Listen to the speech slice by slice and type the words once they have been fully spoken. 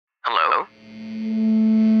Hello?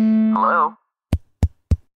 Hello?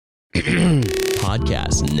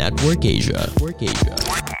 Podcast Network Asia.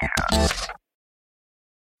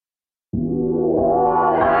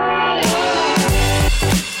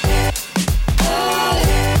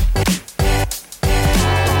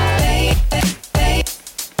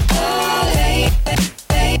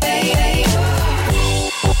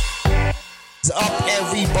 What's up,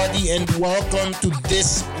 everybody, and welcome to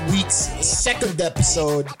this week's second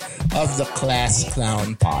episode of the Class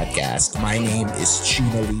Clown Podcast. My name is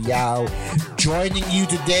Chino Liao, joining you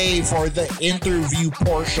today for the interview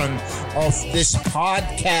portion of this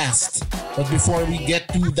podcast. But before we get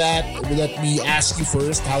to that, let me ask you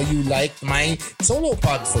first how you liked my solo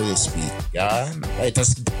pod for this week. Yeah, it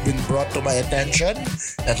has been brought to my attention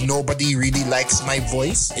that nobody really likes my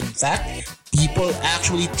voice. In fact, people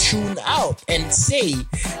actually tune out and say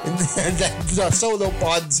that the solo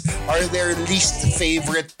pods are their least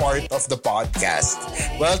favorite part of the podcast.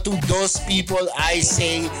 Well, to those people, I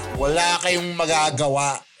say, wala kayong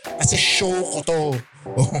magagawa kasi show ko to.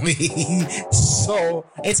 Okay? So,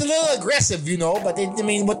 it's a little aggressive,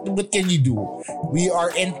 but what can you do? We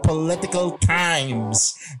are in political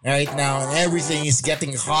times right now, and everything is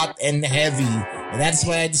getting hot and heavy. And that's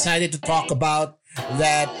why I decided to talk about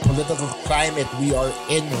that political climate we are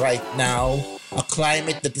in right now. A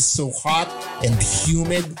climate that is so hot and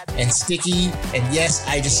humid and sticky. And yes,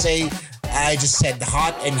 I just said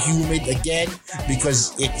hot and humid again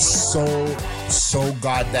because it's so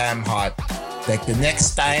goddamn hot. Like the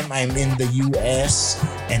next time I'm in the US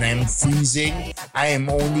and I'm freezing, I am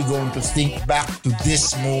only going to think back to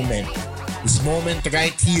this moment. This moment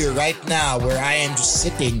right here, right now, where I am just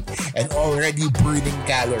sitting and already burning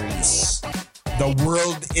calories. The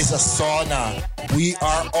world is a sauna. We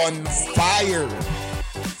are on fire.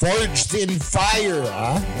 Forged in fire.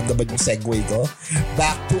 Ganda ba yung segue ko?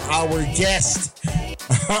 Back to our guest.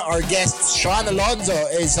 Our guest, Sean Alonzo,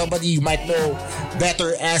 is somebody you might know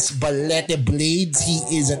better as Balete Blades. He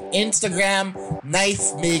is an Instagram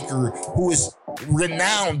knife maker who is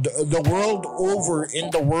renowned the world over in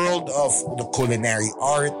the world of the culinary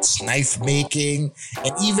arts, knife making,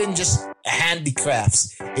 and even just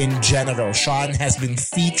handicrafts in general. Sean has been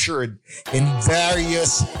featured in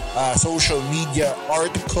various social media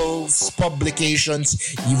articles,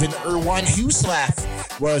 publications. Even Erwan Huslaff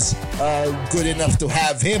was good enough to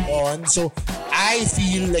have him on. So I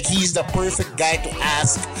feel like he's the perfect guy to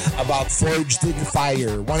ask about Forged in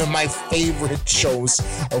Fire, one of my favorite shows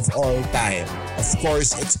of all time. Of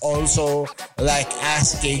course, it's also like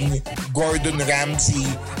asking Gordon Ramsay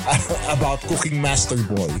about Cooking Master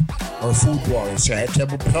Boy or Food Wars, right?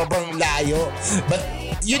 Sobrang layo. But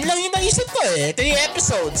yun lang yung naisip ko eh. Ito yung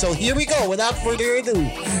episode. So here we go. Without further ado,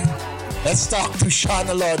 let's talk to Sean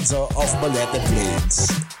Alonzo of Balete Blades.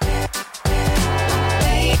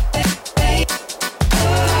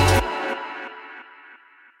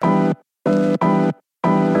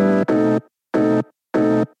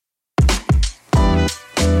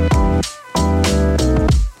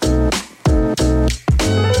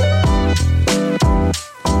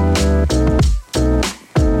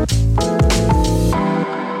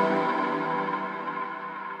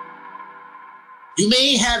 You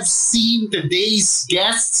may have seen today's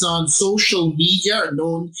guests on social media or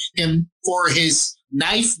known him for his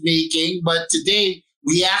knife making, but today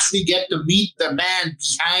we actually get to meet the man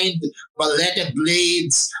behind Balete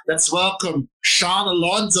Blades. Let's welcome Sean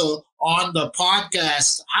Alonzo on the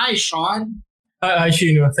podcast. Hi, Sean. Hi,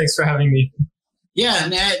 Chino. Thanks for having me.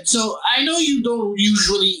 Yeah, so I know you don't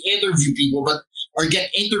usually interview people or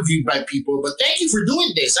get interviewed by people, but thank you for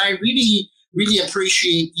doing this. I really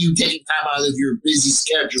appreciate you taking time out of your busy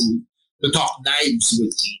schedule to talk knives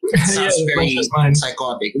with me. It sounds very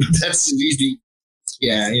psychotic. That's usually,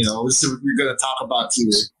 so we're going to talk about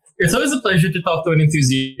here. It's always a pleasure to talk to an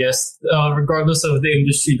enthusiast, regardless of the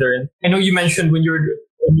industry they're in. I know you mentioned when you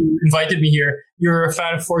invited me here, you're a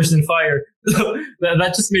fan of Forged in Fire. So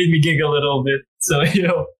that just made me giggle a little bit. So,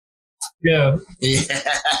 yeah. Yeah.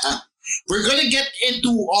 We're going to get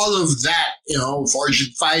into all of that, Forged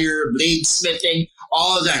in Fire, blade smithing,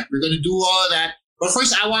 all of that. We're going to do all of that. But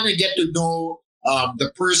first, I want to get to know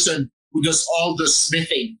the person who does all the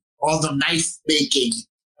smithing, all the knife making.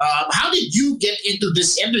 How did you get into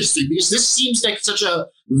this industry? Because this seems like such a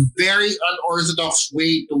very unorthodox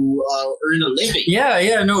way to earn a living.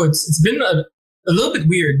 It's been a little bit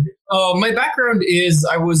weird. My background is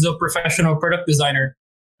I was a professional product designer.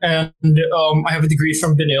 And I have a degree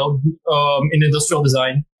from Benil in industrial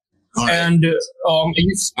design. Right. And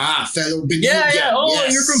fellow Benil. Yeah. Oh,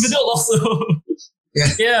 yes. You're from Benil also.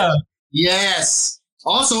 Yeah. Yes.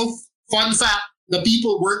 Also, fun fact: the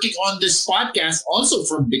people working on this podcast also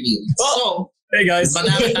from Benil. Oh, hey guys.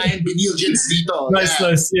 Madami tayong Benilgians dito.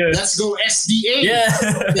 Nice. Yeah. Let's go SDA.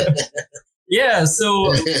 Yeah. Yeah.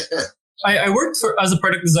 So I worked as a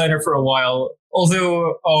product designer for a while,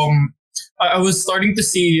 although I was starting to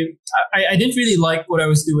see I didn't really like what I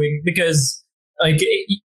was doing because like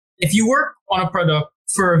if you work on a product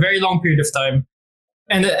for a very long period of time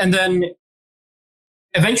and then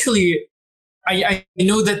eventually I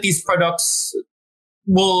know that these products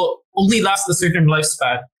will only last a certain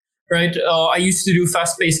lifespan, right? I used to do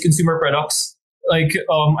fast-paced consumer products. Like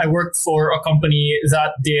I worked for a company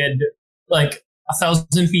that did like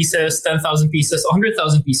 1,000 pieces, 10,000 pieces,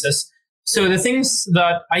 100,000 pieces. So the things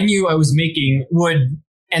that I knew I was making would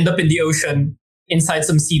end up in the ocean inside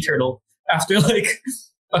some sea turtle after like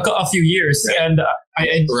a few years. Right. And I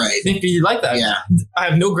didn't really like that. Yeah. I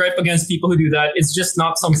have no gripe against people who do that. It's just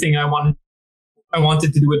not something I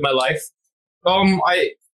wanted to do with my life.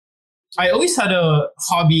 I always had a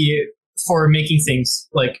hobby for making things,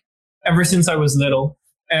 like ever since I was little.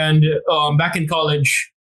 And back in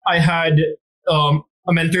college, I had a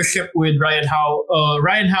mentorship with Ryan Howe.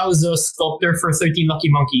 Ryan Howe is a sculptor for 13 Lucky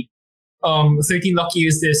Monkey. 13 Lucky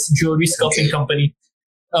is this jewelry sculpting company.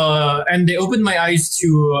 And they opened my eyes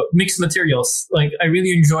to mixed materials. Like I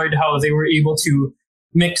really enjoyed how they were able to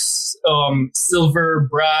mix silver,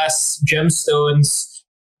 brass, gemstones.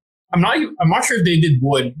 I'm not sure if they did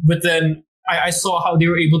wood, but then I saw how they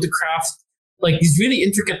were able to craft like these really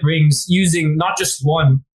intricate rings using not just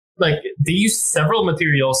one. Like they used several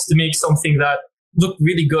materials to make something that looked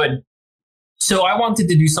really good. So I wanted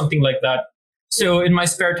to do something like that. So in my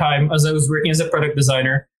spare time, as I was working as a product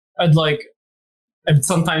designer, I'd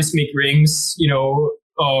sometimes make rings,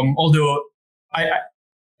 although I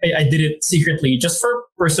did it secretly just for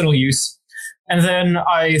personal use. And then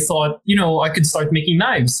I thought, I could start making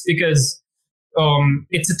knives because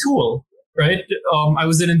it's a tool, right? I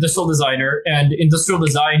was an industrial designer, and industrial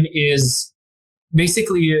design is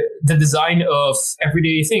basically the design of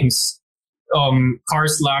everyday things,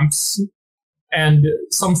 cars, lamps. And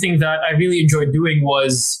something that I really enjoyed doing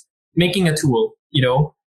was making a tool,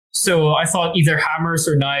 So I thought either hammers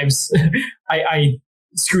or knives. I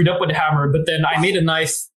screwed up with a hammer, but then I made a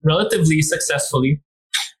knife relatively successfully.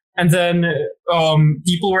 And then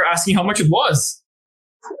people were asking how much it was.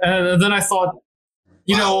 And then I thought,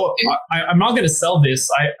 I'm not going to sell this.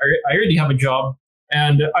 I already have a job,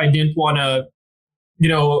 and I didn't want to,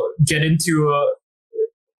 get into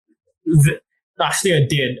actually, I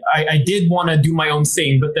did. I did want to do my own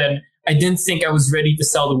thing, but then I didn't think I was ready to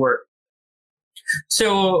sell the work.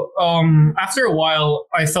 So after a while,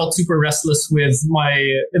 I felt super restless with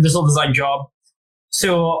my industrial design job.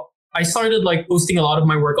 So I started like posting a lot of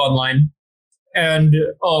my work online, and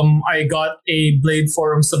I got a Blade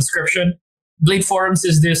Forum subscription. Blade Forums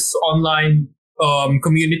is this online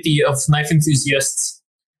community of knife enthusiasts.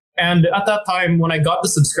 And at that time, when I got the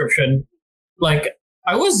subscription, like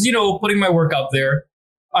I was, putting my work out there.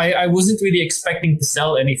 I wasn't really expecting to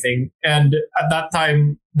sell anything. And at that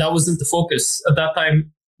time, that wasn't the focus. At that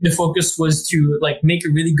time, the focus was to like make a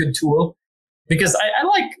really good tool, because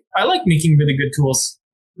I like making really good tools.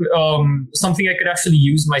 Something I could actually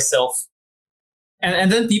use myself.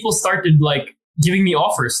 And then people started like giving me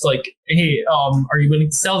offers like, hey, are you willing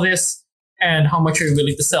to sell this? And how much are you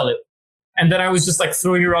willing to sell it? And then I was just like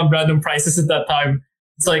throwing around random prices at that time.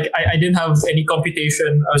 It's like I didn't have any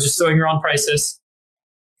computation. I was just throwing around prices.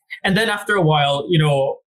 And then after a while,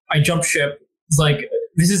 I jumped ship. It's like,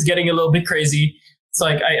 this is getting a little bit crazy. It's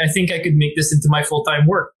like, I think I could make this into my full-time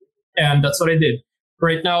work. And that's what I did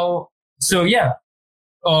right now. So yeah,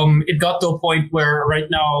 it got to a point where right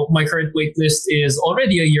now my current wait list is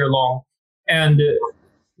already a year long. And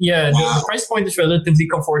the price point is relatively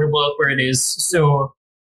comfortable at where it is. So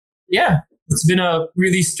yeah, it's been a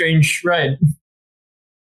really strange ride.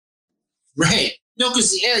 Right. No,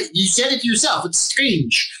 because you said it yourself. It's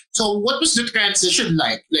strange. So what was the transition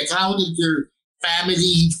like? Like, how did your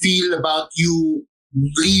family feel about you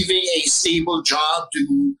leaving a stable job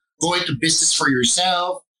to go into business for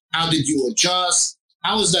yourself? How did you adjust?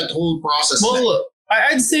 How was that whole process like? Well,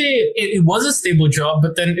 I'd say it was a stable job,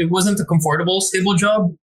 but then it wasn't a comfortable, stable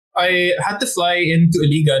job. I had to fly into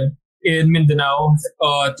Iligan in Mindanao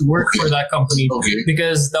to work for that company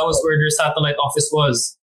because that was where their satellite office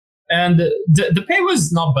was. And the pay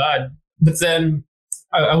was not bad, but then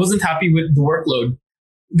I wasn't happy with the workload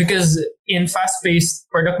because in fast-paced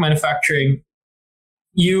product manufacturing,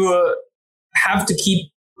 you have to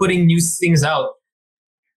keep putting new things out.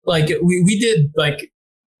 Like we did like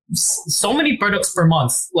so many products per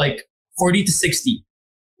month, like 40 to 60.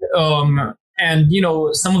 And And,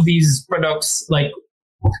 some of these products, like,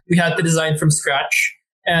 we had to design from scratch,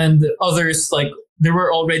 and others, like, there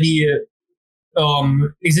were already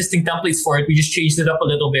existing templates for it. We just changed it up a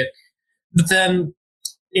little bit. But then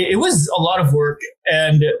it was a lot of work,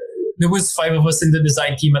 and there was 5 of us in the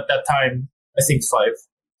design team at that time. I think 5.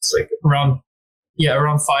 It's like around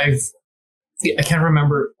 5. I can't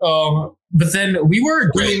remember. But then we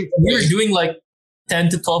were doing like 10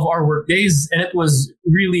 to 12 hour work days, and it was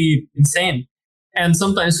really insane. And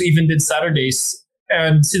sometimes we even did Saturdays.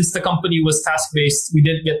 And since the company was task based, we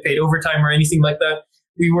didn't get paid overtime or anything like that.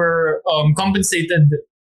 We were compensated.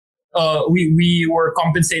 We were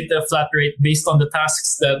compensated a flat rate based on the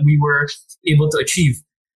tasks that we were able to achieve.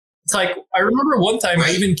 It's like, I remember one time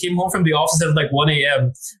I even came home from the office at like 1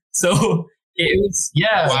 a.m. So it was,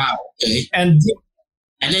 Wow. Okay. And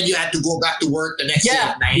then you had to go back to work the next day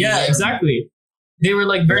at 9 a.m. Yeah, exactly. They were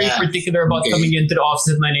like very particular about coming into the office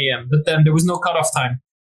at 9 a.m. But then there was no cutoff time.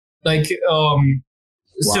 Like,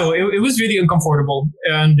 so it was really uncomfortable.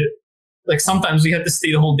 And like sometimes we had to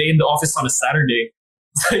stay the whole day in the office on a Saturday.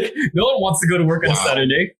 It's like, no one wants to go to work on a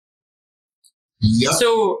Saturday. Yep.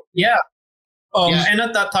 So, and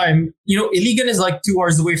at that time, Iligan is like 2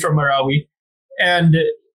 hours away from Marawi. And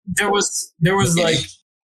there was like,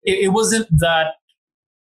 it wasn't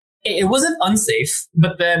unsafe,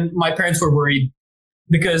 but then my parents were worried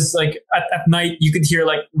because like at night you could hear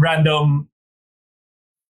like random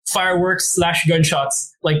fireworks /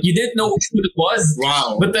 gunshots. Like you didn't know which one it was.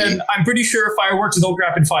 Wow. But then I'm pretty sure fireworks don't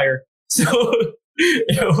rapid fire. So,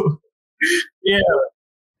 yeah.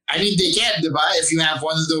 I mean, they can, diba? If you have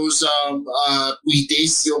one of those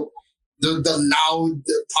weekdays, the loud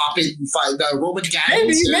popping the Roman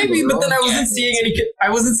candles. Maybe, but then I wasn't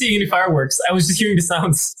seeing any fireworks. I was just hearing the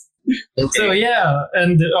sounds. Okay. So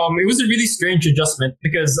and it was a really strange adjustment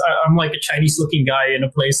because I'm like a Chinese-looking guy in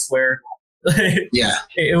a place where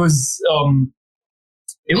it was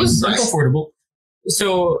uncomfortable.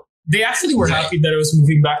 So they actually were happy that I was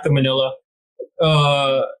moving back to Manila.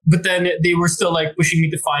 But then they were still like pushing me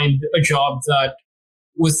to find a job that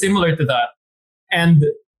was similar to that. And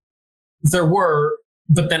there were,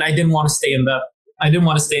 but then I didn't want to stay in that. I didn't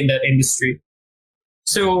want to stay in that industry.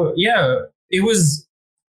 So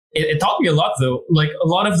it taught me a lot though. Like a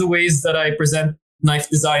lot of the ways that I present knife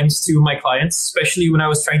designs to my clients, especially when I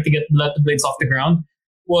was trying to get let the blades off the ground,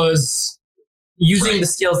 was using the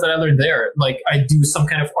skills that I learned there. Like I do some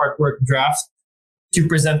kind of artwork draft to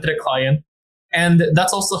present to the client. And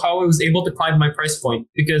that's also how I was able to climb my price point,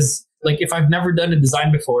 because like if I've never done a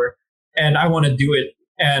design before and I want to do it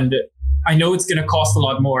and I know it's going to cost a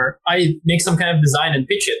lot more, I make some kind of design and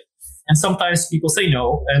pitch it. And sometimes people say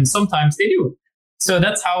no, and sometimes they do. So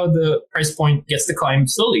that's how the price point gets to climb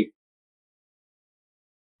slowly.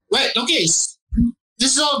 Right. Okay. This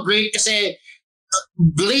is all great because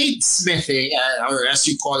bladesmithing, or as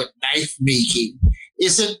you call it, knife making,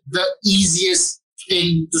 isn't the easiest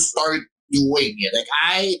thing to start doing it. Like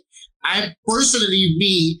I'm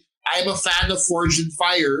personally I'm a fan of Forge and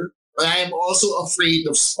Fire, but I am also afraid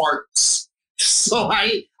of sparks. So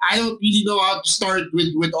I don't really know how to start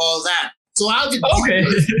with all that. So how did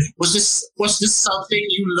was this something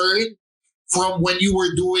you learned from when you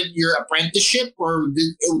were doing your apprenticeship, or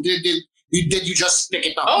did you just pick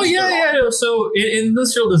it up? Oh yeah. So in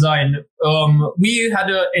industrial design, we had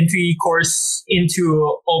an entry course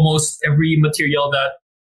into almost every material that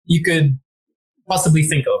you could possibly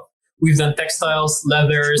think of. We've done textiles,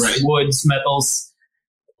 leathers, woods, metals.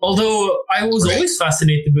 Although I was always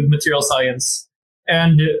fascinated with material science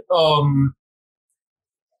and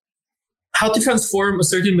how to transform a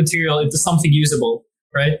certain material into something usable,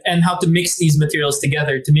 right? And how to mix these materials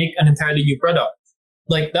together to make an entirely new product.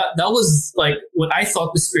 Like that was like what I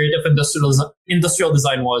thought the spirit of industrial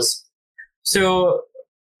design was. So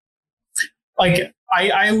like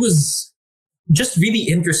I was just really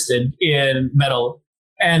interested in metal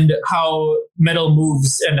and how metal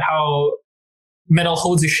moves and how metal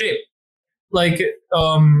holds a shape. Like,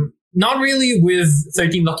 not really with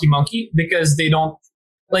 13 Lucky Monkey, because they don't,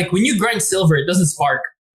 like when you grind silver, it doesn't spark.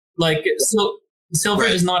 Like silver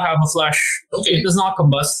does not have a flash. It does not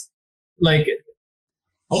combust. Like,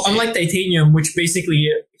 unlike titanium, which basically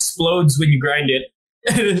explodes when you grind it.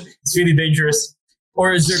 It's really dangerous.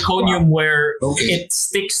 Or zirconium, where it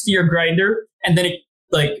sticks to your grinder and then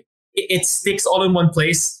it sticks all in one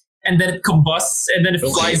place and then it combusts and then it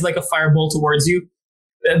flies like a fireball towards you.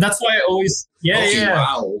 That's why I always, That's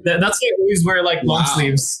why I always wear like long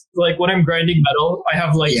sleeves. Like when I'm grinding metal, I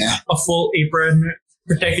have like a full apron,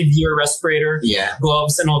 protective gear, respirator,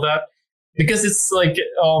 gloves, and all that, because it's like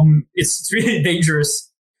it's really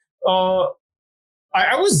dangerous. I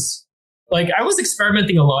was Like I was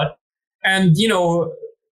experimenting a lot, and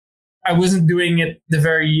I wasn't doing it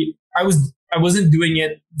I wasn't doing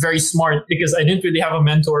it very smart because I didn't really have a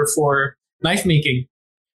mentor for knife making.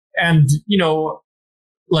 And,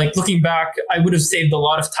 like looking back, I would have saved a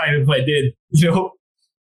lot of time if I did.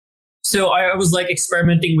 So I was like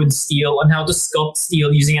experimenting with steel and how to sculpt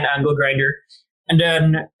steel using an angle grinder. And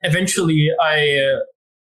then eventually I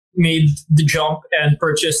made the jump and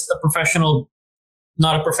purchased a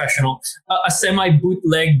semi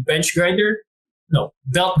bootleg bench grinder. No,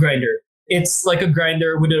 belt grinder. It's like a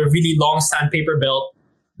grinder with a really long sandpaper belt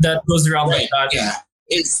that goes around like that.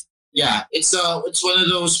 It's one of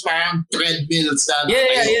those parang treadmills that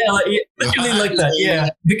literally like that. Yeah,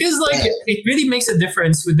 because it really makes a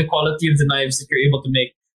difference with the quality of the knives that you're able to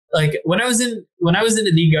make. Like when I was in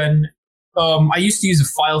Iligan, I used to use a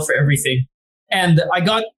file for everything, and I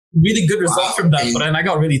got really good results from that. But then I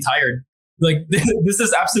got really tired. Like this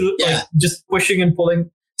is absolute like just pushing and pulling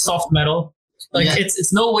soft metal. Like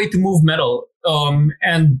it's no way to move metal.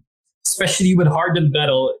 And especially with hardened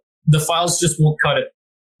metal, the files just won't cut it.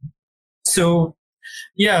 So,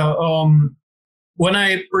 when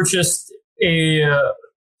I purchased a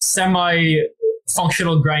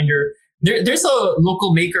semi-functional grinder, there's a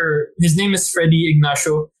local maker. His name is Freddy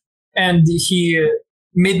Ignacio, and he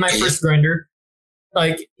made my first grinder.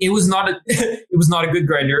 Like it was not a good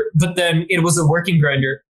grinder, but then it was a working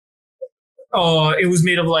grinder. It was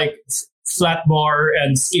made of like flat bar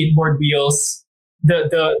and skateboard wheels.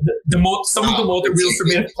 Some of the motor wheels were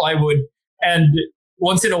made of plywood, and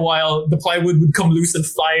once in a while, the plywood would come loose and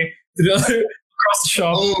fly to the other across the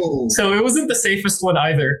shop. Oh. So it wasn't the safest one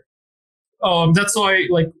either. That's why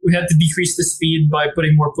we had to decrease the speed by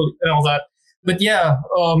putting more pulley and all that. But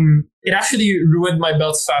it actually ruined my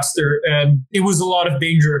belts faster, and it was a lot of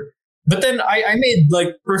danger. But then I made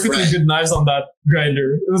like perfectly good knives on that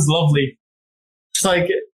grinder. It was lovely. It's like,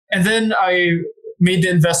 and then I made the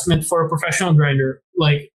investment for a professional grinder.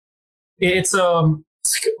 Like it's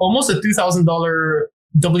almost a $2,000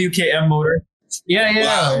 WKM motor. Yeah.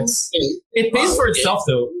 Wow. It pays for itself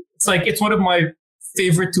though. It's like, it's one of my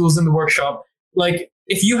favorite tools in the workshop. Like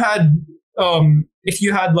if you had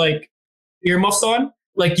like earmuffs on,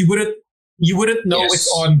 like you wouldn't know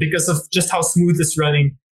it's on because of just how smooth it's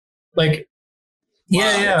running. Like,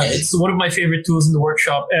 it's one of my favorite tools in the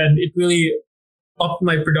workshop, and it really upped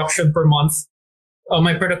my production per month,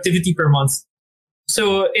 my productivity per month.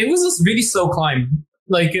 So it was a really slow climb,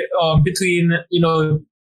 like between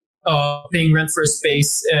paying rent for a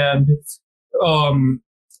space and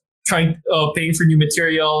paying for new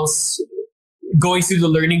materials, going through the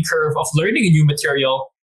learning curve of learning a new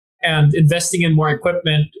material, and investing in more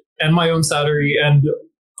equipment and my own salary and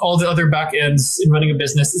all the other back ends in running a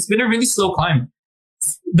business. It's been a really slow climb,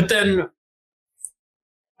 but then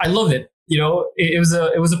I love it. It was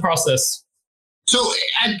a process. So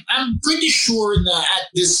I'm pretty sure that at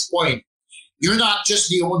this point, you're not just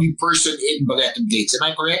the only person in Balete Blades.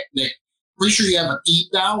 Am I correct? Like, pretty sure you have a team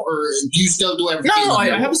now, or do you still do everything? No, I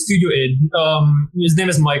have a studio in. His name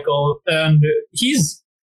is Michael, and he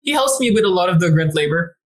helps me with a lot of the grunt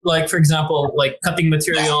labor. Like, for example, like cutting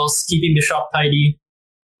materials, keeping the shop tidy.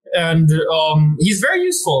 And he's very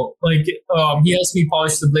useful. Like, he helps me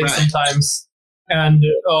polish the blade sometimes. And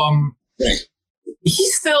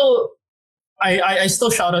he's still... I still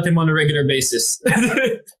shout at him on a regular basis.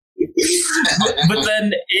 but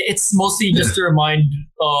then it's mostly just to remind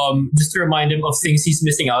him of things he's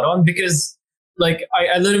missing out on, because like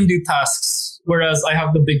I let him do tasks, whereas I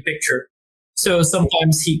have the big picture. So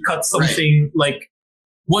sometimes he cuts something like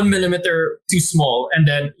 1 millimeter too small, and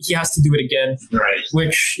then he has to do it again,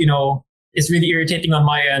 which is really irritating on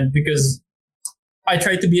my end, because I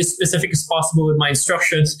try to be as specific as possible with my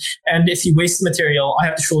instructions, and if he wastes material, I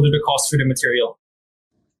have to shoulder the cost for the material.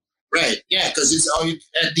 Right, yeah, because it's all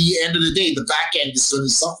at the end of the day, the back end is going to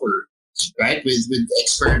suffer, right, with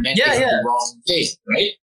experimenting with the wrong thing,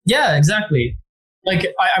 right? Yeah, exactly.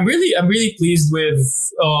 Like I'm really pleased with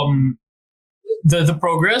the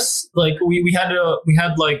progress. Like we had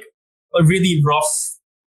like a really rough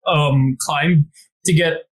climb to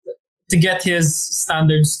get his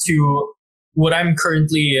standards to what I'm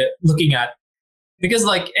currently looking at, because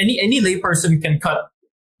like any layperson can cut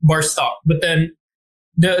bar stock, but then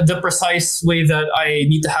the precise way that I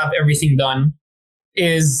need to have everything done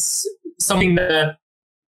is something that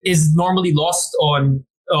is normally lost on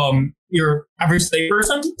your average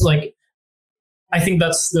layperson. Like, I think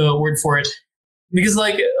that's the word for it, because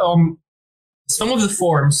like some of the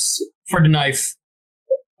forms for the knife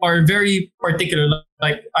are very particular.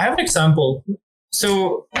 Like, I have an example.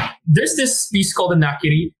 So there's this piece called a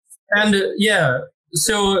nakiri, and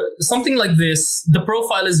So something like this, the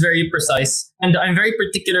profile is very precise, and I'm very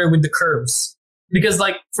particular with the curves because,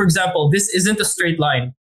 like, for example, this isn't a straight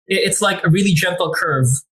line. It's like a really gentle curve,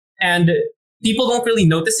 and people don't really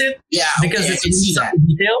notice it because it's a subtle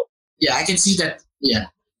detail. Yeah, I can see that. Yeah.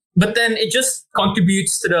 But then it just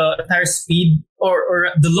contributes to the entire speed or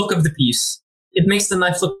the look of the piece. It makes the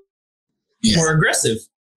knife look more aggressive.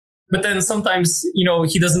 But then sometimes,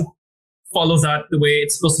 he doesn't follow that the way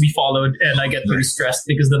it's supposed to be followed, and I get very stressed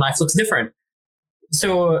because the knife looks different.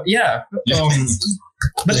 So yeah.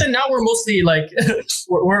 But then now we're mostly like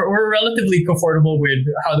we're relatively comfortable with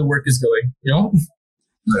how the work is going,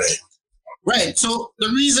 Right. So the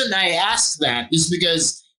reason I ask that is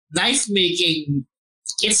because knife making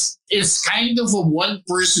it's kind of a one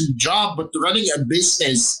person job, but running a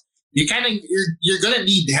business, you're gonna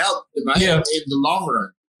need help, right? In the long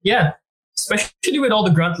run. Yeah. Especially with all the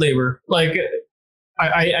grunt labor. Like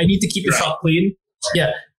I need to keep the shop clean.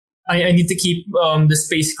 Yeah. I need to keep the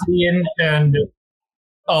space clean, and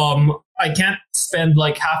I can't spend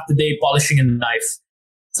like half the day polishing a knife.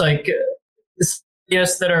 It's like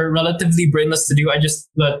that are relatively brainless to do. I just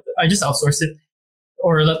outsource it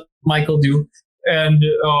or let Michael do. And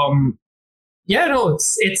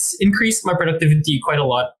it's increased my productivity quite a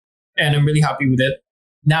lot, and I'm really happy with it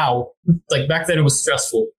now. Like back then it was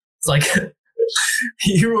stressful. It's like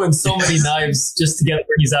he ruined so many knives just to get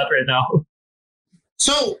where he's at right now.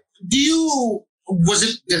 So was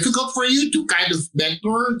it difficult for you to kind of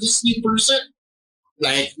mentor this new person?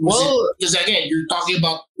 Like, because again, we're talking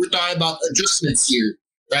about adjustments here,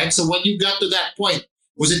 right? So when you got to that point,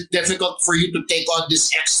 was it difficult for you to take on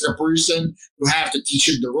this extra person, to have to teach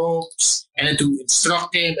him the ropes, and then to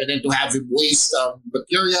instruct him, and then to have him waste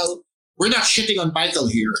material? We're not shitting on Michael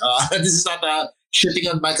here. This is not a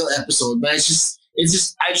shitting on Michael episode, but I just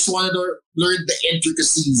wanted to learn the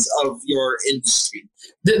intricacies of your industry.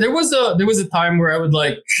 There was a time where I would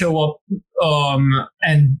like show up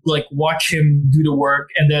and like watch him do the work,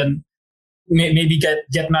 and then maybe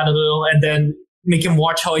get mad a little, and then make him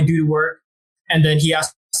watch how I do the work, and then he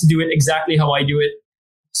has to do it exactly how I do it.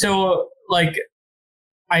 So like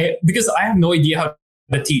because I have no idea how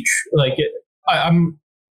to teach. Like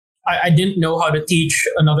I didn't know how to teach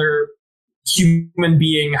another human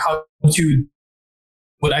being how to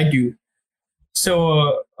what I do.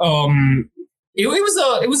 So it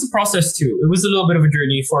was a process too. It was a little bit of a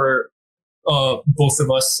journey for both of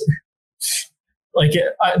us. Like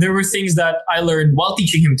there were things that I learned while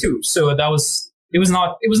teaching him too. So it was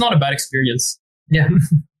not a bad experience. Yeah.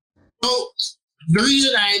 So the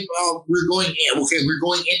reason we're going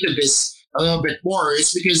into this a little bit more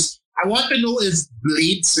is because I want to know if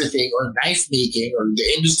bladesmithing or knife making or the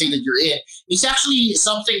industry that you're in is actually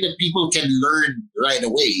something that people can learn right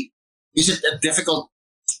away. Is it a difficult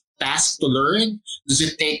task to learn? Does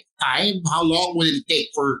it take time? How long would it take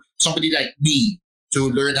for somebody like me to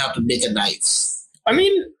learn how to make a knife? I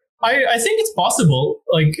mean, I think it's possible.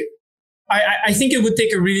 Like, I think it would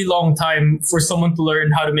take a really long time for someone to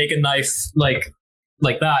learn how to make a knife like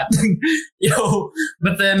that,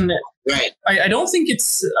 But then, right? I don't think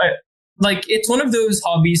it's it's one of those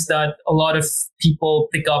hobbies that a lot of people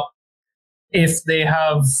pick up if they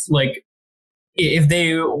have if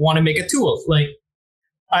they want to make a tool. Like,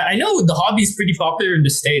 I know the hobby is pretty popular in the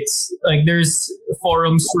States. Like, there's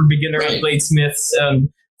forums for beginner bladesmiths and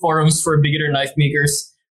forums for beginner knife makers.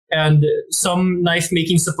 And some knife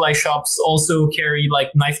making supply shops also carry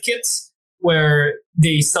like knife kits where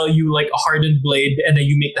they sell you like a hardened blade and then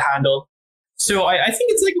you make the handle. So I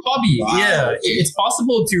think it's like a hobby. Wow. Yeah, it's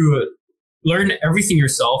possible to learn everything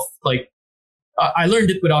yourself. Like I learned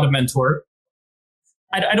it without a mentor.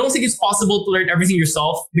 I don't think it's possible to learn everything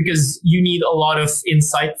yourself because you need a lot of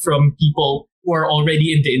insight from people who are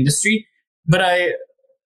already in the industry. But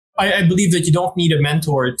I believe that you don't need a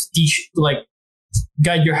mentor to teach, like,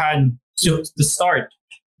 guide your hand to start,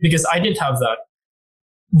 because I didn't have that.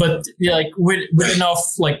 But like with enough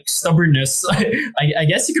like stubbornness, I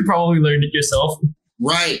guess you could probably learn it yourself.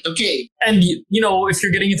 Right. Okay. And if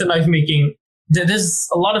you're getting into knife making, there's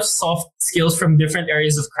a lot of soft skills from different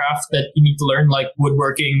areas of craft that you need to learn, like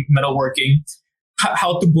woodworking, metalworking,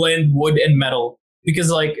 how to blend wood and metal. Because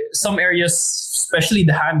like some areas, especially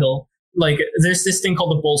the handle, like there's this thing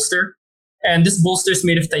called a bolster, and this bolster is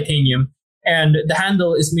made of titanium, and the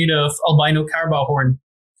handle is made of albino carabao horn.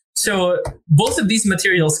 So both of these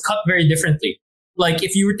materials cut very differently. Like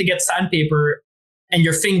if you were to get sandpaper and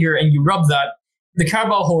your finger and you rub that, the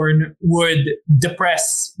carabao horn would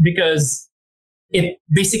depress because it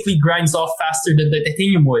basically grinds off faster than the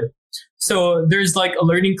titanium would. So there's like a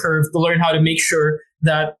learning curve to learn how to make sure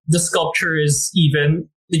that the sculpture is even,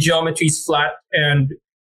 the geometry is flat, and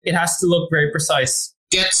it has to look very precise.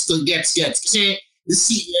 Gets. Kasi,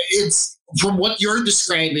 it's from what you're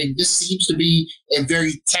describing, this seems to be a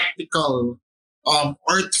very technical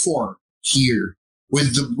art form here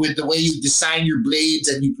with the way you design your blades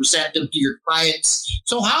and you present them to your clients.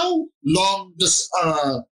 So how long does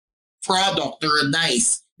a product or a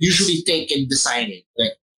knife usually take in designing?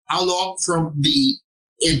 Like how long from the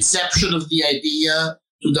inception of the idea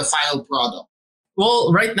to the final product?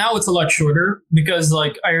 Well, right now it's a lot shorter because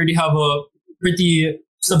like I already have a pretty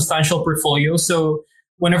substantial portfolio. So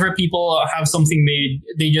whenever people have something made,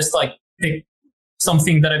 they just like pick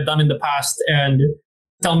something that I've done in the past and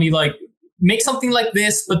tell me like, make something like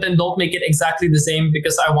this, but then don't make it exactly the same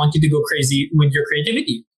because I want you to go crazy with your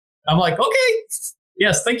creativity. I'm like, okay,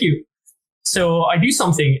 yes, thank you. So I do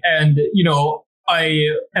something and, I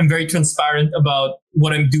am very transparent about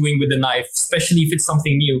what I'm doing with the knife, especially if it's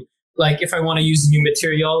something new. Like if I want to use new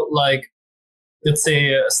material, like let's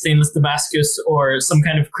say stainless Damascus or some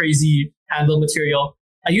kind of crazy handle material,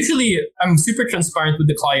 I'm super transparent with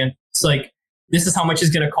the client. It's like, this is how much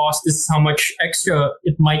it's going to cost. This is how much extra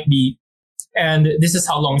it might be. And this is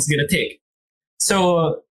how long it's going to take.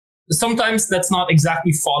 So sometimes that's not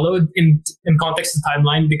exactly followed in context of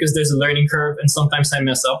timeline because there's a learning curve and sometimes I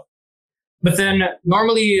mess up. But then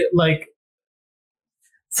normally like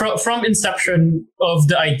from inception of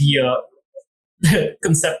the idea,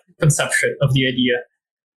 conception of the idea,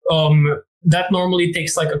 that normally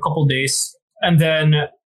takes like a couple days. And then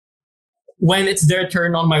when it's their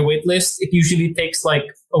turn on my wait list, it usually takes like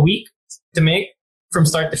a week to make from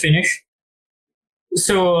start to finish.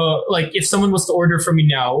 So like if someone was to order from me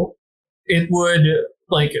now, it would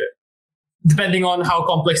like, depending on how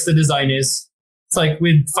complex the design is, it's like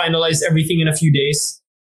we'd finalize everything in a few days.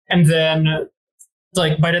 And then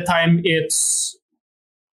like by the time it's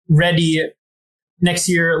ready next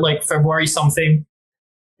year, like February something,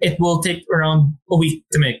 it will take around a week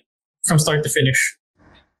to make from start to finish.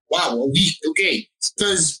 Wow, a week. Okay.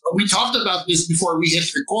 Because we talked about this before we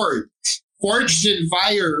hit record. Forged in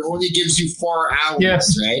Fire only gives you 4 hours,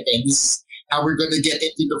 yes. Right? And this is how we're going to get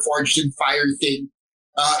into the Forged in Fire thing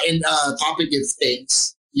and topic of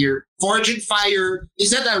things here. Forged in Fire, is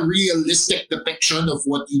that a realistic depiction of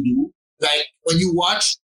what you do? Like when you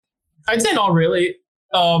watch? I'd say not really.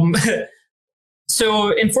 So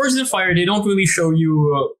in Forged in Fire, they don't really show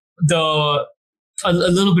you a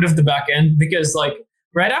little bit of the back end because like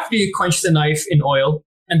right after you quench the knife in oil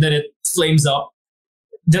and then it flames up,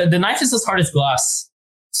 the knife is as hard as glass.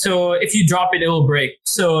 So if you drop it, it will break.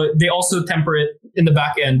 So they also temper it in the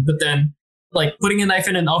back end. But then like putting a knife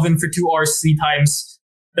in an oven for 2 hours, 3 times,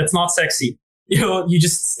 that's not sexy. You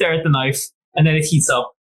just stare at the knife and then it heats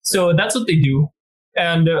up. So that's what they do.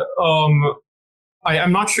 And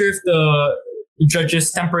I'm not sure if the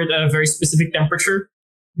judges temper it at a very specific temperature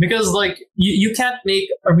because like you can't make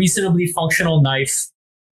a reasonably functional knife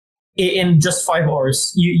in just 5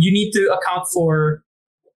 hours. You need to account for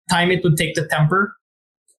time it would take to temper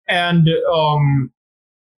and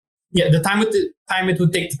the time it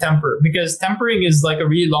would take to temper because tempering is like a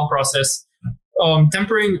really long process.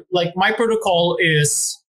 Tempering, like my protocol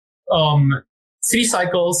is 3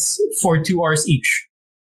 cycles for 2 hours each.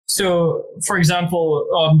 So for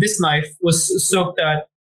example, this knife was soaked at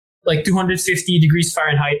like 250 degrees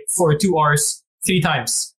Fahrenheit for 2 hours 3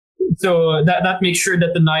 times. So that makes sure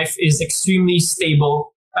that the knife is extremely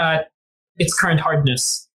stable at its current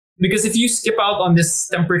hardness. Because if you skip out on this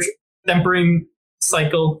tempering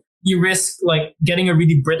cycle, you risk like getting a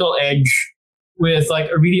really brittle edge with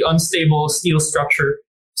like a really unstable steel structure.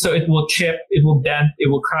 So it will chip, it will bend,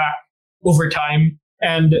 it will crack over time.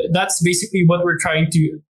 And that's basically what we're trying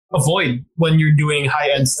to avoid when you're doing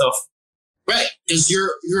high-end stuff. Right, because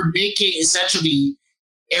you're making essentially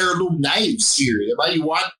heirloom knives here. Right? You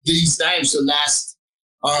want these knives to last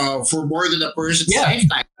for more than a person's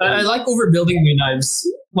lifetime. I like overbuilding my knives.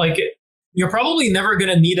 Like, you're probably never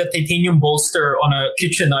gonna need a titanium bolster on a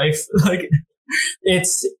kitchen knife. Like,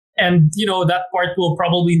 that part will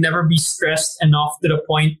probably never be stressed enough to the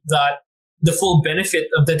point that the full benefit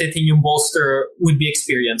of the titanium bolster would be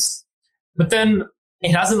experienced. But then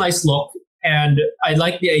it has a nice look, and I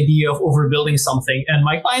like the idea of overbuilding something, and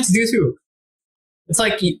my clients do too. It's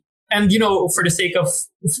like, and for the sake of,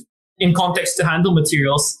 in context to handle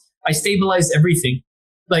materials, I stabilize everything.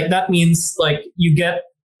 Like that means like you get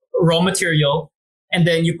raw material and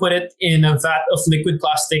then you put it in a vat of liquid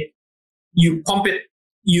plastic, you pump it,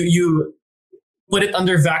 you put it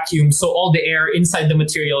under vacuum so all the air inside the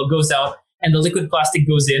material goes out and the liquid plastic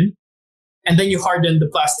goes in, and then you harden the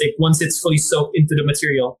plastic once it's fully soaked into the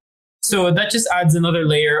material. So that just adds another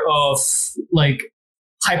layer of like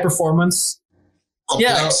high performance.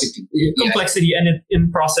 Complexity. Complexity and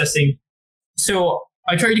in processing. So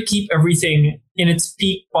I try to keep everything in its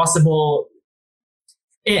peak possible,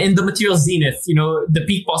 in the material zenith, the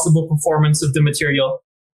peak possible performance of the material.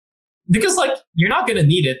 Because you're not going to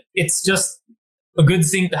need it. It's just a good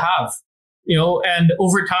thing to have, and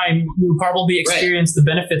over time you'll probably experience the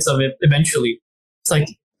benefits of it eventually. It's right.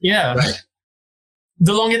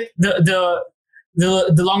 The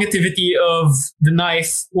longevity of the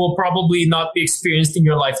knife will probably not be experienced in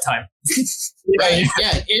your lifetime. Right.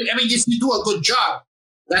 Yeah. I mean, if you do a good job,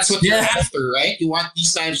 that's what you're after, right? You want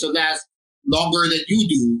these knives to last longer than you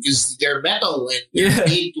do because they're metal and they're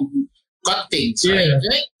made to cut things, right?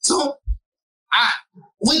 So,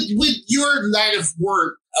 with your line of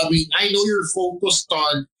work, I mean, I know you're focused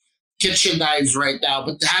on kitchen knives right now,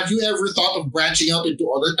 but have you ever thought of branching out into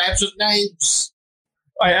other types of knives?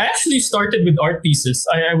 I actually started with art pieces.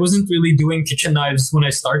 I wasn't really doing kitchen knives when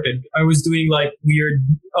I started. I was doing weird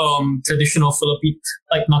traditional Filipino,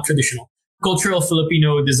 not traditional, cultural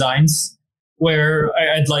Filipino designs where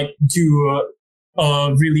I'd do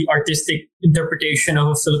a really artistic interpretation of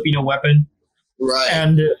a Filipino weapon. Right.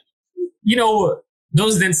 And,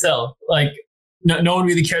 those didn't sell. No one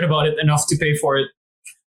really cared about it enough to pay for it.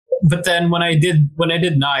 But then when I did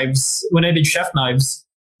chef knives,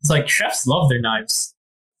 it's chefs love their knives.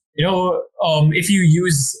 If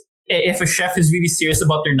a chef is really serious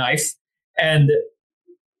about their knife and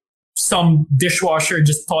some dishwasher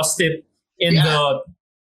just tossed it in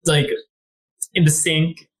in the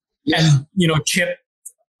sink and, chip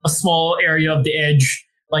a small area of the edge,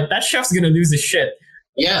 that chef's going to lose his shit.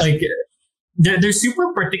 Yeah. They're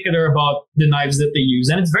super particular about the knives that they use.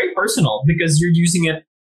 And it's very personal because you're using it,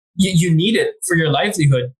 you need it for your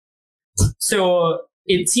livelihood. So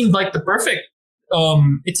it seemed like the perfect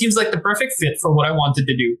fit for what I wanted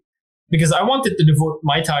to do, because I wanted to devote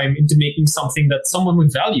my time into making something that someone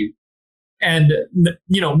would value, and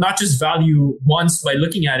not just value once by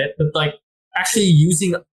looking at it, but actually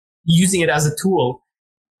using it as a tool.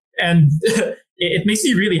 And it makes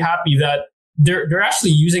me really happy that they're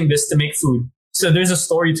actually using this to make food. So there's a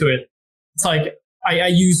story to it. It's I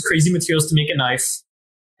use crazy materials to make a knife,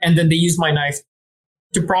 and then they use my knife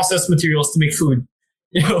to process materials to make food.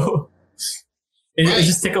 It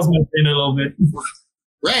just tickles my brain a little bit.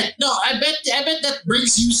 Right. No, I bet that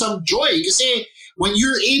brings you some joy. Because when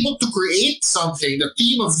you're able to create something, the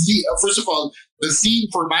theme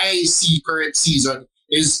for my current season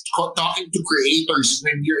is talking to creators.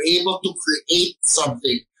 When you're able to create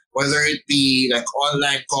something, whether it be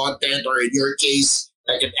online content or in your case,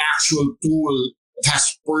 an actual tool that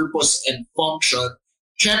has purpose and function,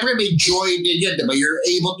 syempre may joy din yun, diba? You're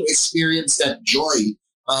able to experience that joy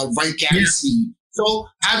vicariously. Yeah. So,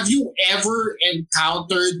 have you ever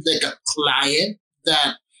encountered a client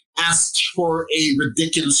that asked for a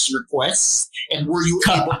ridiculous request, and were you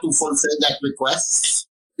able to fulfill that request?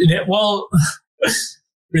 Well,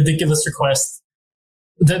 ridiculous request.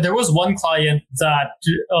 There was one client that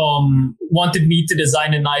wanted me to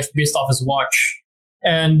design a knife based off his watch,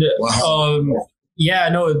 and the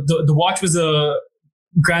watch was a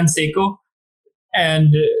Grand Seiko,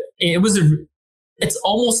 and it's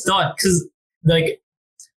almost done because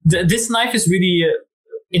this knife is really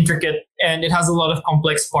intricate and it has a lot of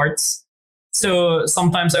complex parts. So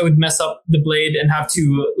sometimes I would mess up the blade and have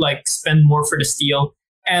to spend more for the steel.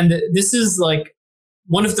 And this is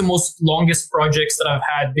one of the most longest projects that I've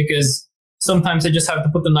had, because sometimes I just have to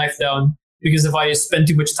put the knife down, because if I spend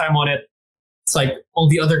too much time on it, it's all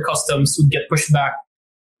the other customs would get pushed back.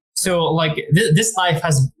 So this knife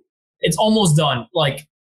it's almost done.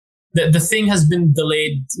 The thing has been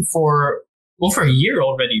delayed for over a year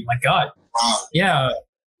already. My God. Yeah.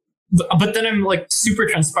 But then I'm super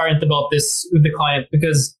transparent about this with the client,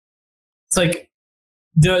 because it's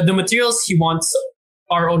the materials he wants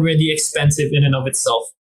are already expensive in and of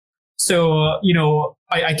itself. So,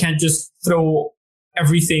 I can't just throw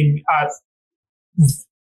everything at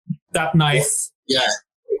that knife. Yeah.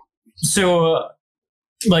 So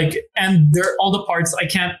and all the parts, I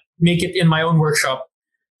can't make it in my own workshop.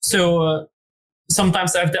 So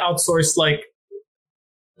sometimes I have to outsource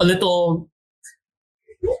a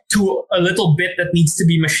little bit that needs to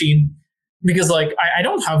be machined, because I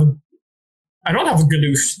don't have a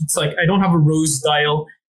galoosh. It's I don't have a rose dial.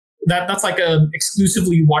 That's a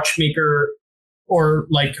exclusively watchmaker or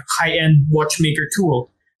high-end watchmaker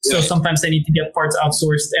tool. So sometimes I need to get parts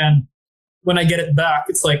outsourced, and when I get it back,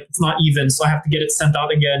 it's it's not even. So I have to get it sent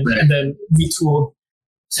out again and then retooled.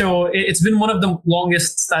 So it's been one of the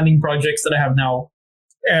longest standing projects that I have now.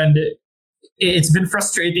 And it's been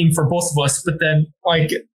frustrating for both of us. But then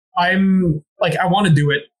I'm like, I want to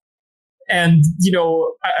do it. And,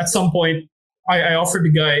 at some point I offered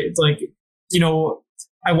the guy, it's like,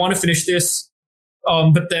 I want to finish this.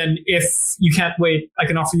 But then if you can't wait, I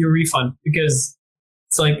can offer you a refund, because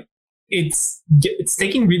it's like, it's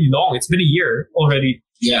taking really long. It's been a year already.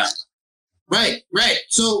 Yeah. Right.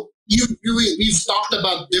 So we've talked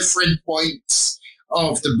about different points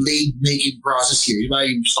of the blade making process here.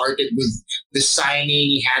 You started with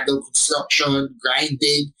designing, handle construction,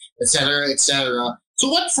 grinding, etc., etc. So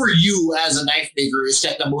what for you as a knife maker is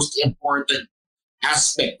like the most important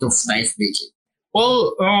aspect of knife making?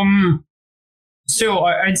 Well, so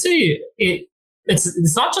I'd say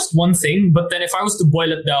it's not just one thing, but then if I was to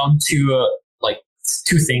boil it down to like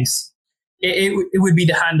two things, it would be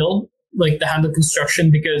the handle, like the handle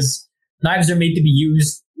construction, because knives are made to be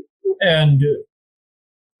used, and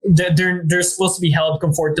they're supposed to be held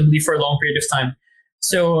comfortably for a long period of time.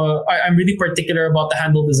 So I'm really particular about the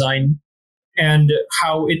handle design and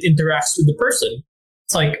how it interacts with the person.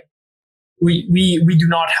 It's like we do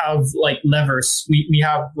not have like levers. We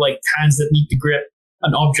have like hands that need to grip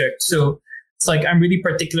an object. So it's like I'm really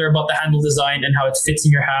particular about the handle design and how it fits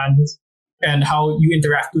in your hand and how you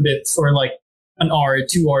interact with it for like an hour,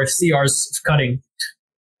 2 hours, 3 hours of cutting.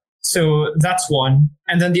 So that's one.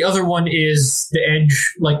 And then the other one is the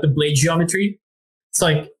edge, like the blade geometry. It's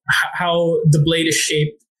like how the blade is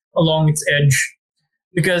shaped along its edge,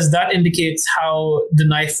 because that indicates how the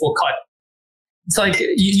knife will cut. It's like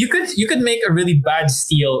you could make a really bad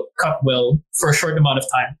steel cut well for a short amount of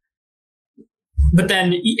time. But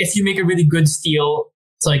then if you make a really good steel,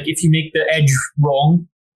 it's like if you make the edge wrong,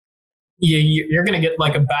 you're going to get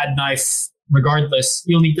like a bad knife regardless.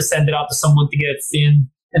 You'll need to send it out to someone to get it thinned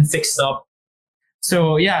and fixed up.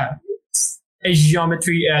 So yeah, edge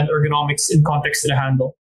geometry and ergonomics in context to the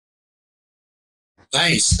handle.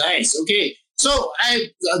 Nice. Okay. So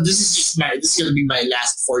this is going to be my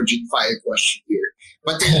last forging fire question here.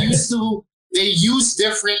 But they use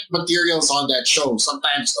different materials on that show,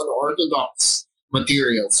 sometimes unorthodox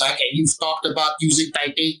materials. Like, and you've talked about using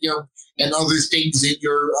titanium and other things in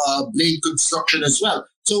your blade construction as well.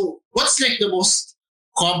 So what's like the most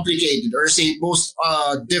complicated, or say most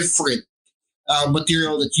different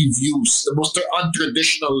material that you've used, the most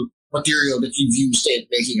untraditional material that you've used in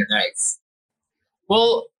making a knife?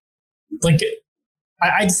 Well, like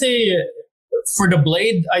I'd say for the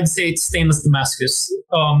blade, I'd say it's stainless Damascus.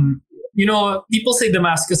 People say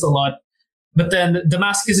Damascus a lot, but then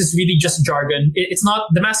Damascus is really just jargon. It's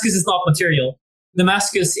not, Damascus is not material.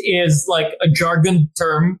 Damascus is like a jargon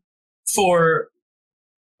term for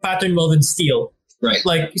pattern welded steel. Right.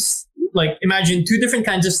 Like imagine two different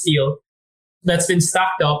kinds of steel that's been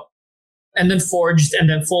stacked up and then forged and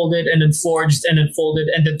then folded and then forged and then folded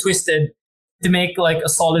and then twisted to make a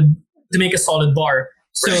solid bar.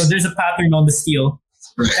 So right. There's a pattern on the steel,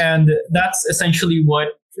 right. And that's essentially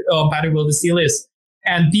what pattern welded steel is.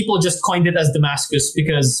 And people just coined it as Damascus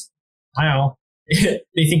because I don't know,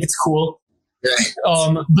 they think it's cool. Right.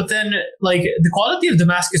 But then like the quality of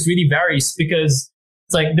Damascus really varies, because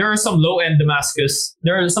it's like there are some low end Damascus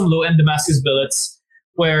billets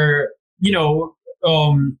where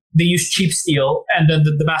they use cheap steel and then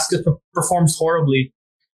the Damascus performs horribly.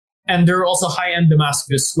 And there are also high-end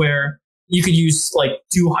Damascus where you could use like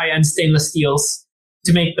 2 high-end stainless steels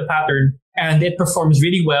to make the pattern, and it performs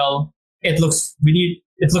really well. It looks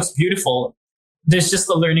beautiful. There's just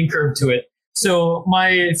a learning curve to it. So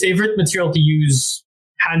my favorite material to use,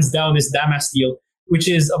 hands down, is Damas Steel, which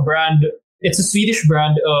is a brand. It's a Swedish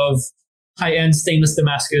brand of high-end stainless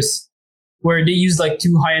Damascus, where they use like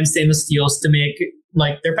 2 high-end stainless steels to make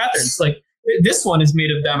like their patterns. Like this one is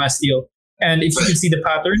made of Damas Steel, and if you can see the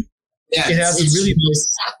pattern, it has a really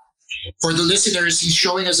nice. For the listeners, he's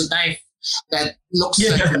showing us a knife that looks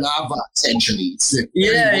like lava, essentially.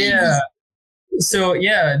 Yeah. So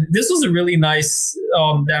yeah, this was a really nice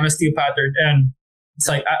Damas Steel pattern, and it's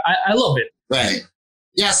like I love it. Right.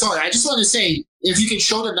 Yeah. Sorry, I just want to say, if you can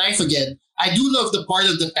show the knife again, I do love the part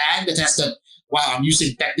of the tang that has that. Wow, I'm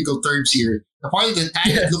using technical terms here. The part of the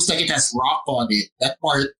tang that looks like it has rock on it. That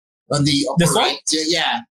part on the upper right.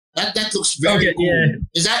 Yeah. That looks very cool.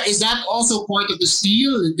 Yeah. Is that also part of the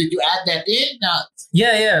steel? Did you add that in?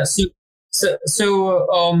 Yeah. So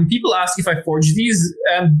people ask if I forge these,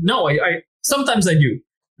 and no, I sometimes I do.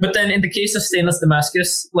 But then in the case of stainless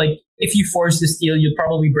Damascus, like if you forge the steel, you'll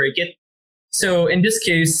probably break it. So in this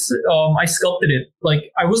case, I sculpted it.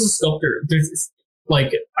 Like I was a sculptor.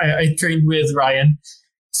 I trained with Ryan,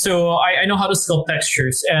 so I know how to sculpt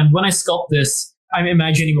textures. And when I sculpt this, I'm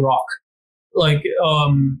imagining rock. Like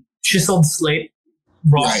chiseled slate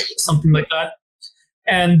rock, right. Something like that.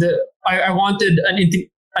 And I wanted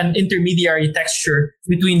an intermediary texture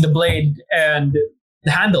between the blade and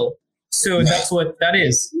the handle. So that's what that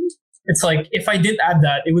is. It's like if I didn't add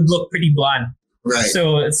that, it would look pretty bland. Right.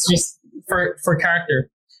 So it's just for character.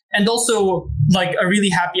 And also, like, a really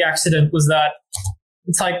happy accident was that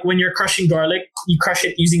it's like when you're crushing garlic, you crush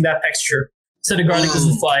it using that texture, so the garlic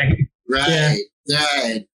doesn't fly. Right.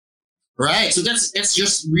 Right. So that's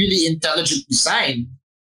just really intelligent design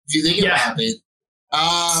if you think about it.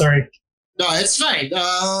 Sorry. No, it's fine.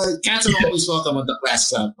 Cats are always welcome on the Class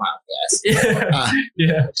Clown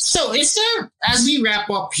podcast. So is there, as we wrap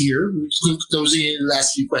up here, closing in the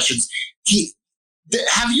last few questions,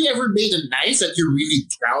 have you ever made a knife that you're really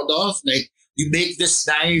proud of? Like, you make this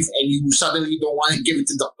knife and you suddenly don't want to give it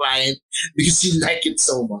to the client because you like it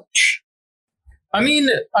so much? I mean,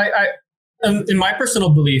 I in my personal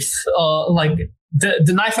belief, like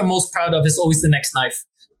the knife I'm most proud of is always the next knife.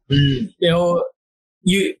 You know,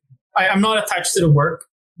 I'm not attached to the work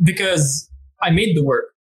because I made the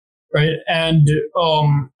work, right? And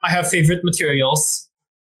I have favorite materials,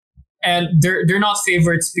 and they're not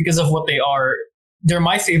favorites because of what they are. They're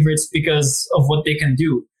my favorites because of what they can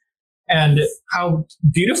do and how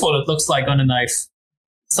beautiful it looks like on a knife.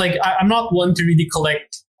 It's like I'm not one to really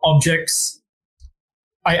collect objects.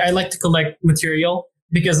 I like to collect material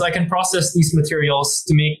because I can process these materials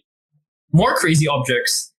to make more crazy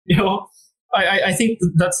objects. You know, I think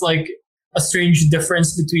that's like a strange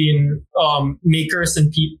difference between makers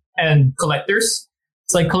and collectors.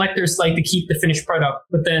 It's like collectors like to keep the finished product,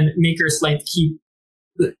 but then makers like to keep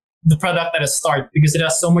the product at a start because it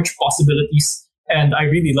has so much possibilities, and I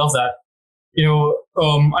really love that. You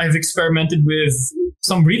know, I've experimented with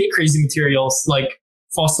some really crazy materials like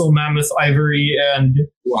fossil mammoth ivory and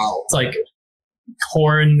it's like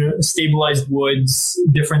horn, stabilized woods,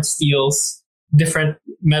 different steels, different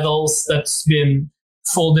metals that's been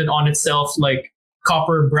folded on itself, like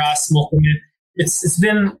copper, brass, molten. It's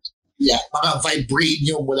been mga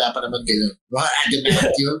vibranium, wala pa naman ganun.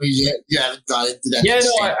 You haven't got into that. Yeah,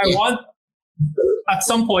 no, I want at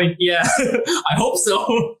some point. Yeah, I hope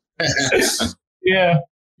so. Yeah.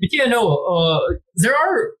 But yeah, no, there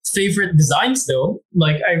are favorite designs though.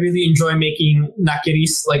 Like I really enjoy making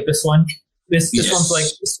nakiris like this one. This one's like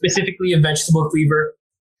specifically a vegetable cleaver.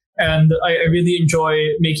 And I really enjoy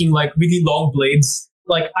making like really long blades.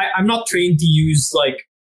 Like I'm not trained to use like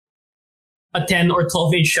a 10 or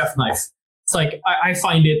 12 inch chef knife. It's like I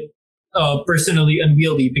find it personally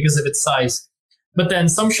unwieldy because of its size. But then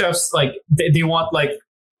some chefs like they want like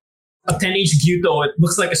a 10 inch gyuto. It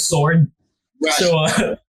looks like a sword. Right. So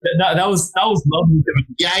that was lovely to me.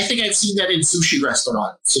 Yeah, I think I've seen that in sushi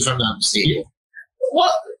restaurants, if I'm not mistaken. Yeah.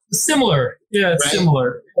 Well, similar. Yeah, it's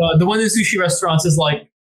similar. The one in sushi restaurants is like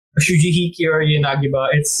a shujihiki or a yanagiba.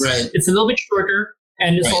 It's a little bit shorter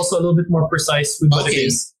and it's also a little bit more precise with what it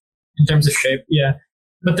is in terms of shape. Yeah.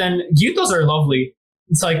 But then gyutos are lovely.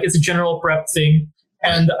 It's like it's a general prep thing.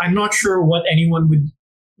 And I'm not sure what anyone would.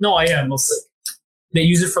 No, I am. They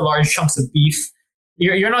use it for large chunks of beef.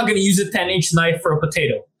 You're not going to use a 10 inch knife for a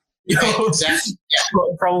potato. You know? Exactly.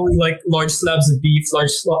 Yeah. Probably like large slabs of beef, large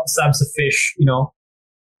slabs of fish, you know.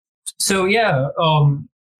 So yeah,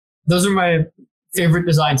 those are my favorite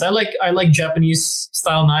designs. I like Japanese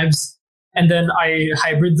style knives, and then I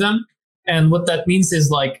hybrid them. And what that means is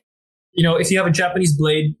like, you know, if you have a Japanese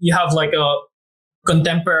blade, you have like a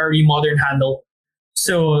contemporary modern handle.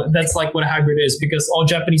 So that's like what a hybrid is, because all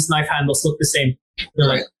Japanese knife handles look the same. They're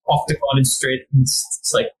like octagon and straight. And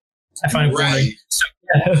it's like, I find it boring. So,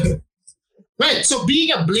 yeah. Right. So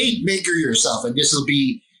being a blade maker yourself, and this will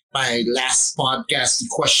be my last podcast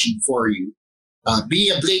question for you.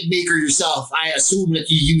 Being a blade maker yourself, I assume that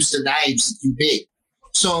you use the knives that you make.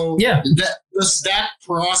 So does that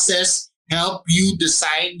process help you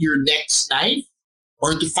design your next knife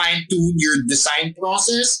or to fine tune your design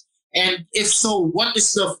process? And if so, what are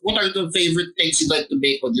the favorite things you like to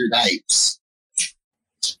make with your knives?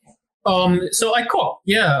 So I cook.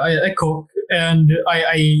 Yeah, I cook and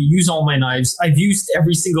I use all my knives. I've used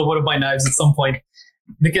every single one of my knives at some point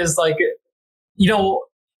because, like, you know,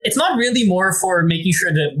 it's not really more for making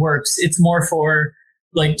sure that it works. It's more for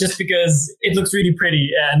like just because it looks really pretty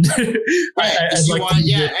and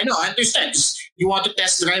I know, I understand. You want to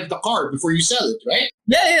test drive the car before you sell it, right?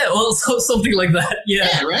 Yeah. Well, so something like that.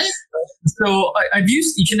 Yeah, right. So I've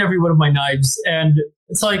used each and every one of my knives, and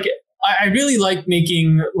it's like I really like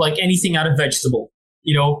making like anything out of vegetable.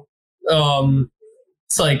 You know,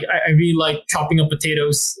 it's like I really like chopping up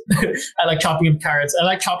potatoes. I like chopping up carrots. I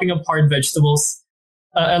like chopping up hard vegetables.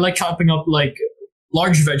 I like chopping up like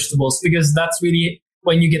large vegetables because that's really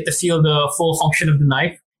when you get to feel the full function of the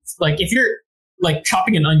knife. Like if you're like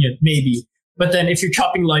chopping an onion, maybe. But then if you're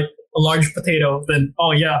chopping like a large potato, then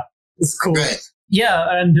oh yeah, it's cool. Right. Yeah,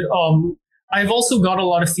 and I've also got a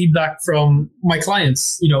lot of feedback from my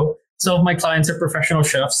clients. You know, some of my clients are professional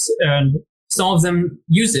chefs, and some of them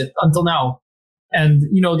use it until now. And,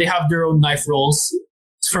 you know, they have their own knife rolls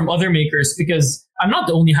from other makers, because I'm not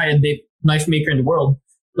the only high-end knife maker in the world.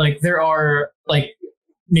 Like, there are like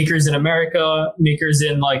makers in America, makers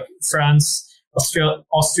in like France,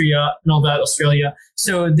 Austria, and all that, Australia.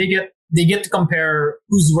 So they get to compare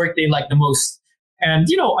whose work they like the most. And,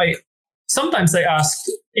 you know, sometimes I ask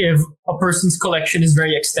if a person's collection is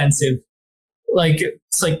very extensive. Like,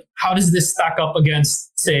 it's like, how does this stack up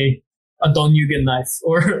against, say, a Don Yugen knife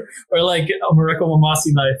or like a Morocco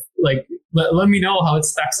Mamasi knife? Like, let me know how it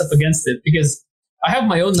stacks up against it, because I have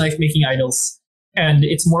my own knife making idols, and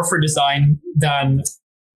it's more for design than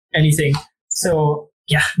anything. So,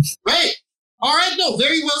 yeah. Right. All right. No,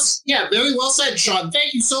 very well. Yeah, very well said, Sean.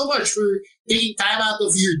 Thank you so much for taking time out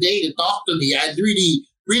of your day to talk to me. I really,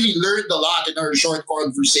 really learned a lot in our short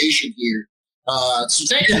conversation here. So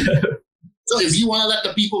thank you. So if you want to let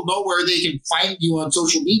the people know where they can find you on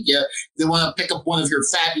social media, they want to pick up one of your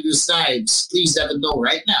fabulous knives, please let them know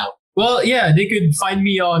right now. Well, yeah, they could find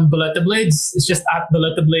me on Balete Blades. It's just at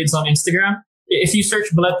Balete Blades on Instagram. If you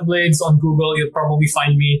search Balete Blades on Google, you'll probably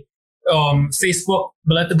find me. Facebook,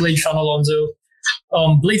 Balete Blades Sean Alonzo.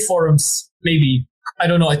 Blade forums, maybe. I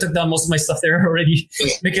don't know. I took down most of my stuff there already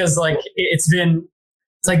because like it's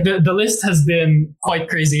like the list has been quite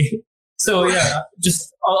crazy. So yeah,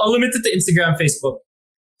 just I'll limit it to Instagram, Facebook.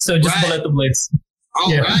 So just Balete Blades.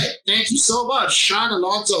 All right. Thank you so much, Sean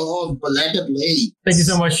Alonzo of Balete Blades. Thank you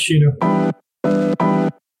so much, Chino.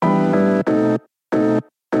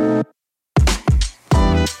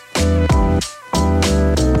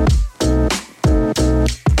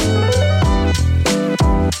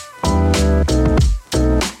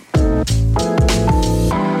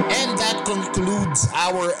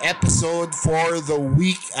 Our episode for the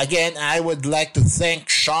week. Again, I would like to thank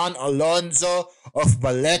Sean Alonzo of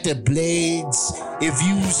Balete Blades. If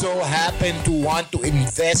you so happen to want to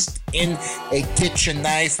invest in a kitchen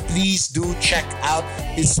knife, please do check out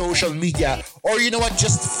his social media, or you know what,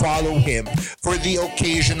 just follow him for the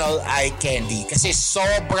occasional eye candy, kasi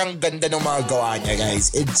sobrang ganda ng mga gawa niya,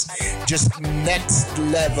 guys. It's just next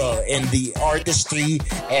level in the artistry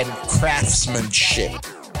and craftsmanship.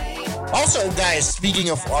 Also, guys,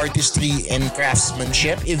 speaking of artistry and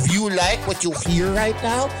craftsmanship, if you like what you hear right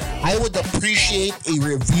now, I would appreciate a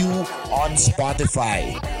review on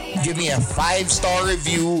Spotify. Give me a 5-star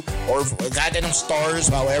review or kahit anong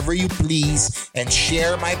stars, however you please, and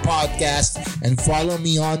share my podcast and follow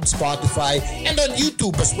me on Spotify and on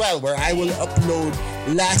YouTube as well, where I will upload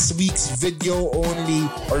last week's video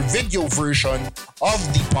only or video version of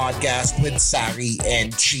the podcast with Sari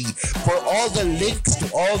and Chi. For all the links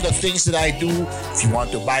to all the things that I do, if you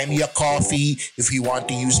want to buy me a coffee, if you want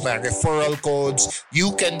to use my referral codes,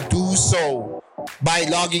 you can do so by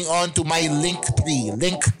logging on to my Linktree,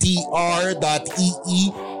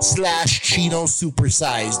 linktr.ee/Chino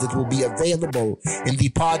Supersize. That will be available in the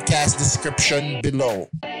podcast description below.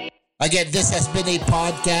 Again, this has been a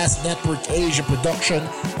Podcast Network Asia production,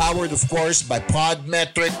 powered, of course, by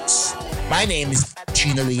Podmetrics. My name is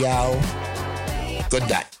Chino Liao. Good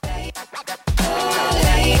night.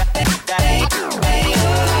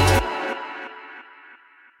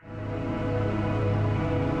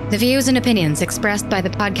 The views and opinions expressed by the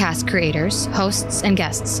podcast creators, hosts, and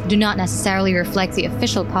guests do not necessarily reflect the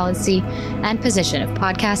official policy and position of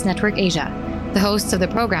Podcast Network Asia, the hosts of the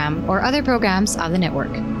program, or other programs of the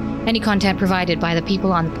network. Any content provided by the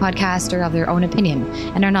people on the podcast are of their own opinion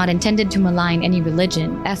and are not intended to malign any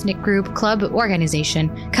religion, ethnic group, club,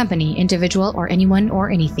 organization, company, individual, or anyone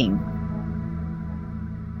or anything.